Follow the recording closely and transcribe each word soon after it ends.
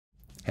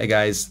Hey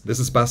guys, this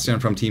is Bastian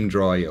from Team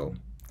Draw.io.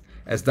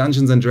 As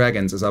Dungeons &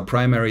 Dragons is our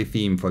primary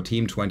theme for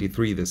Team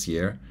 23 this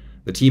year,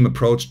 the team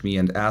approached me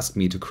and asked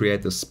me to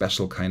create this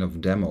special kind of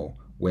demo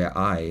where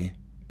I,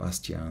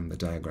 Bastian, the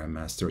Diagram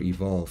Master,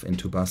 evolve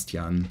into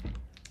Bastian,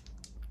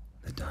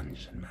 the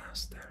Dungeon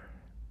Master.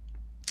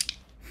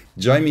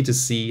 Join me to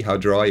see how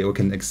Draw.io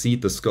can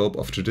exceed the scope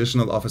of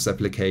traditional Office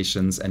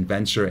applications and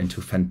venture into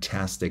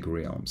fantastic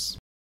realms.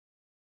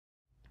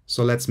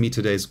 So let's meet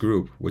today's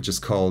group, which is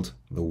called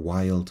the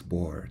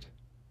Whiteboard,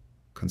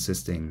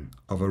 consisting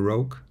of a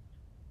rogue,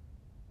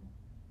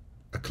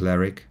 a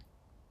cleric,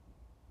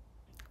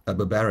 a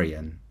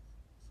barbarian,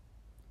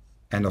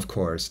 and of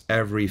course,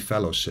 every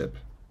fellowship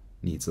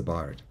needs a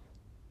bard.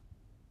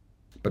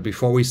 But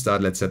before we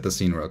start, let's set the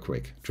scene real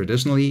quick.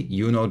 Traditionally,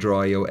 you know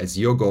Draw.io as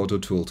your go-to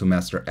tool to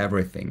master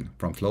everything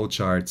from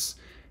flowcharts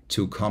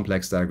to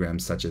complex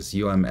diagrams such as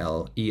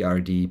UML,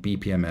 ERD,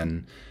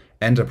 BPMN,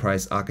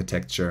 enterprise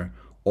architecture,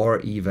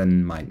 or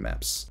even mind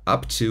maps,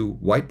 up to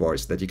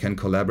whiteboards that you can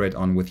collaborate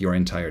on with your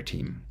entire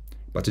team.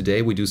 But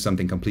today we do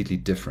something completely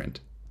different.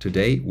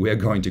 Today we are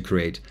going to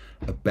create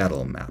a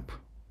battle map.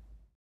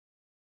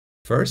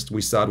 First,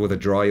 we start with a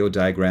Draw.io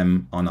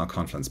diagram on our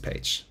Confluence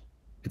page.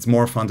 It's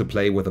more fun to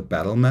play with a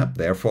battle map,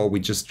 therefore we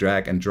just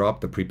drag and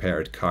drop the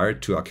prepared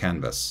card to our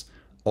canvas,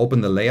 open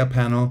the layer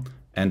panel,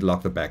 and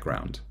lock the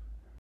background.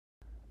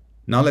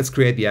 Now let's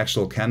create the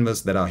actual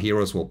canvas that our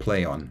heroes will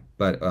play on.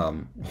 But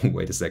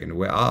wait a second,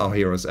 where are our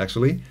heroes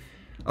actually?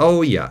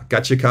 Oh yeah,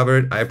 got you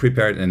covered. I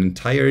prepared an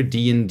entire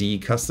D&D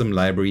custom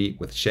library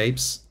with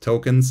shapes,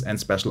 tokens, and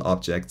special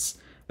objects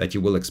that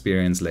you will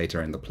experience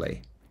later in the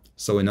play.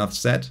 So enough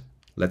said,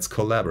 let's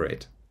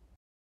collaborate.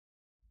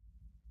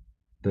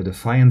 The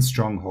defiant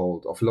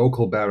stronghold of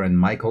local Baron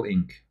Michael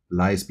Inc.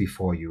 lies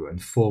before you in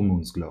full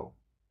moon's glow.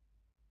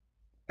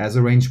 As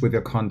arranged with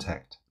your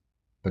contact,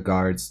 the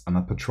guards are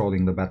not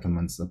patrolling the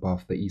battlements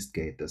above the East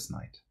Gate this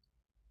night.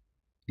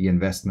 The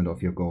investment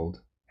of your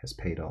gold has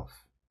paid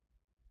off.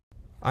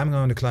 I'm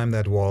going to climb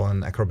that wall in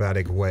an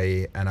acrobatic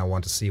way, and I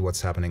want to see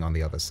what's happening on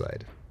the other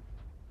side.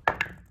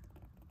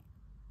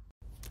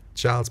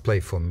 Child's play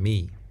for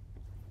me.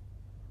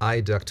 I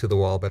duck to the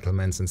wall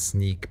battlements and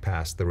sneak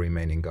past the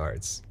remaining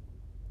guards.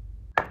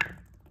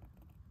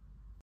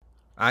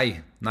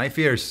 Aye, knife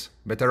ears.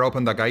 Better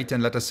open the gate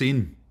and let us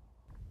in.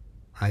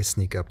 I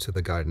sneak up to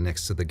the guard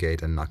next to the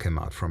gate and knock him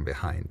out from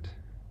behind.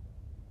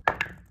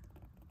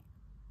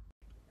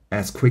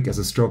 As quick as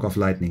a stroke of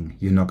lightning,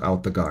 you knock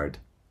out the guard.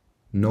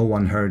 No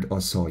one heard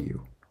or saw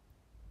you.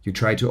 You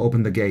try to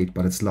open the gate,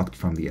 but it's locked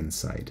from the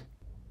inside.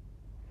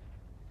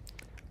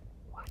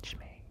 Watch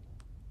me.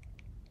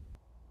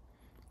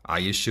 Are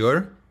you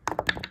sure?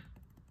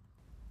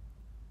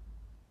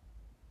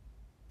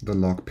 The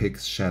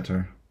lockpicks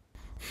shatter.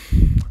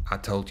 I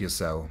told you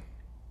so.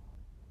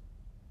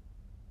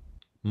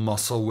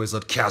 Muscle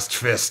wizard cast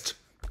fist.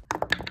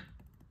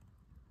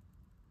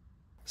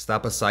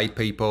 Step aside,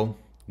 people.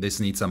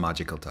 This needs a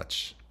magical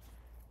touch.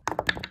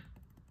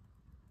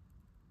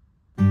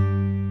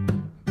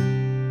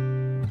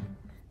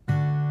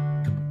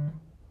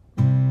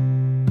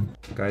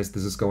 Guys,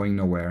 this is going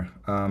nowhere.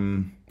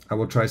 I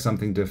will try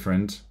something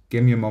different.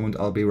 Give me a moment,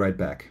 I'll be right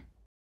back.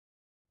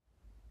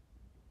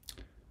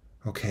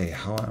 Okay,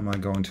 how am I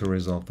going to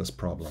resolve this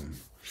problem?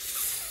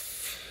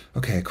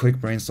 Okay, quick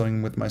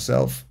brainstorming with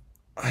myself.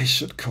 I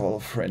should call a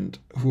friend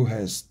who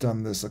has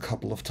done this a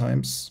couple of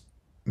times.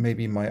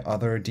 Maybe my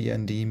other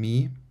D&D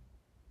me.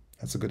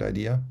 That's a good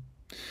idea.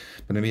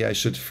 But maybe I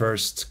should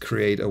first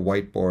create a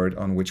whiteboard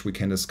on which we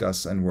can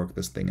discuss and work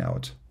this thing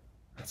out.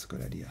 That's a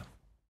good idea.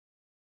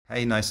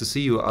 Hey, nice to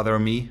see you, other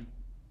me.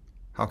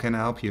 How can I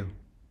help you?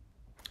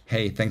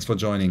 Hey, thanks for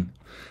joining.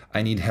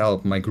 I need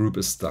help. My group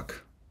is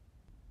stuck.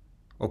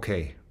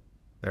 Okay,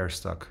 they're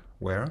stuck.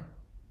 Where?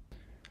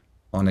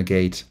 On a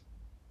gate.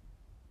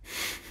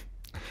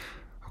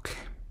 Okay,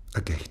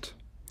 a gate.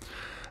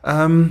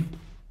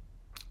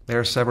 There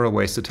are several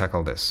ways to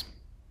tackle this.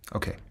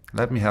 Okay,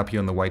 let me help you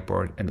on the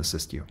whiteboard and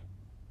assist you.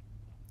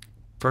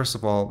 First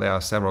of all, there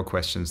are several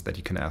questions that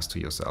you can ask to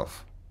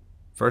yourself.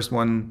 First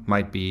one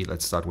might be,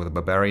 let's start with a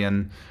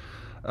barbarian.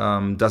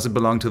 Does it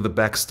belong to the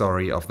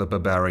backstory of the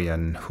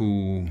barbarian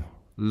who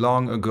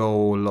long ago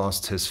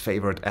lost his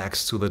favorite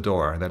axe to the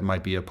door? That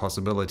might be a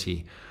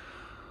possibility.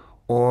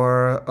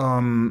 Or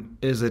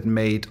is it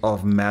made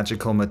of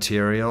magical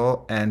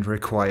material and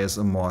requires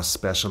a more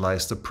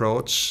specialized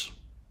approach?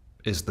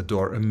 Is the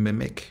door a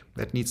mimic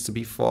that needs to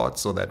be fought?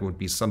 So that would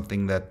be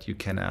something that you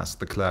can ask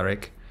the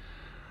cleric.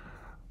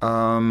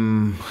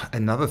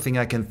 Another thing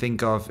I can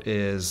think of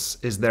is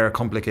there a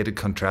complicated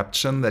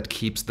contraption that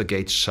keeps the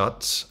gate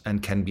shut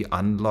and can be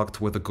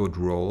unlocked with a good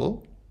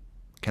roll?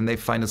 Can they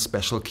find a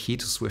special key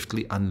to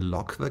swiftly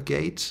unlock the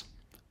gate?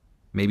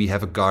 Maybe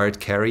have a guard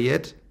carry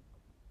it?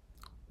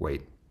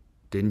 Wait,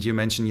 didn't you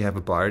mention you have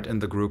a bard in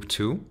the group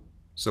too?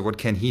 So what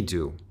can he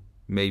do?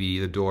 Maybe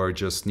the door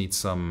just needs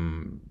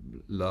some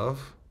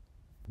love?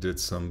 Did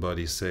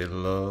somebody say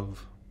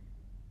love?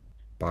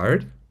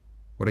 Bard?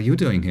 What are you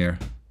doing here?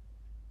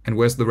 And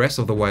where's the rest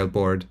of the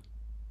Whiteboard?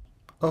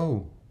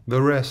 Oh,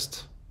 the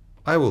rest.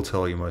 I will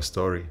tell you my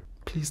story.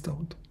 Please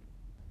don't.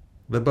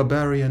 The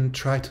barbarian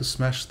tried to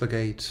smash the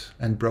gate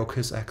and broke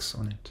his axe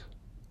on it,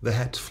 the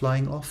head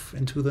flying off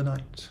into the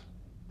night,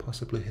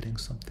 possibly hitting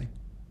something.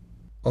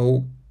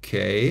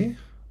 Okay.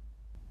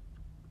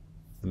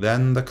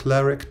 Then the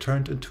cleric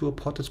turned into a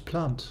potted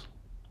plant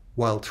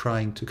while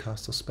trying to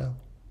cast a spell.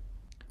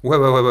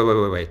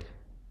 Wait.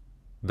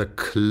 The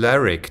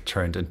cleric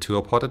turned into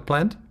a potted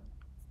plant?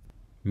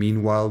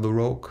 Meanwhile, the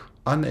rogue,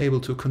 unable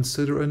to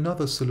consider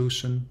another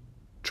solution,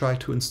 tried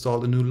to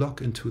install a new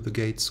lock into the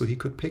gate so he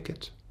could pick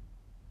it,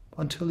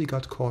 until he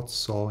got caught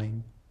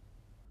sawing.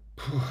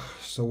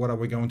 So what are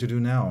we going to do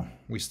now?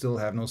 We still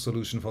have no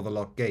solution for the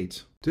locked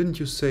gate. Didn't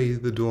you say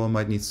the door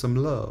might need some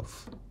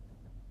love?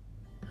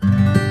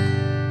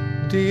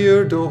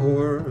 Dear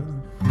door,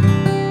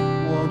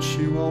 won't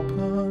you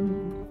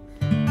open?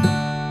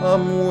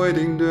 I'm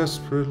waiting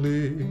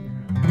desperately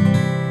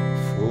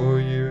for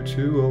you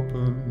to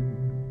open.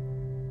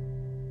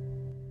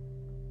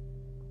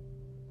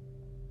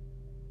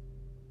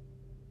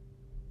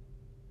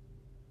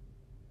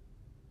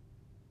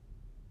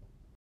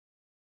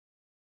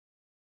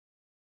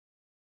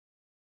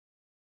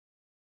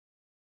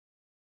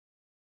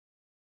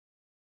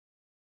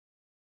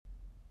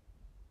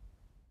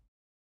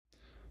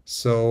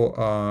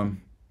 So,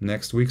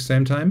 next week,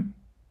 same time?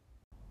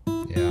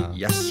 Yeah.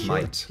 Yes,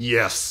 mate.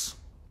 Yes!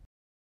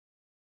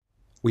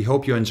 We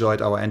hope you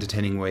enjoyed our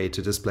entertaining way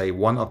to display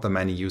one of the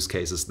many use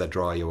cases that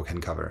draw.io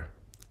can cover.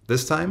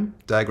 This time,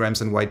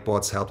 diagrams and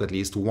whiteboards helped at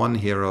least one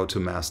hero to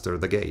master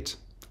the gate.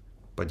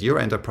 But your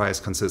enterprise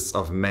consists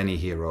of many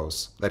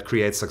heroes that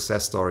create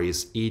success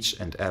stories each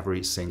and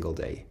every single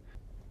day.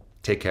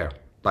 Take care.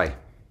 Bye.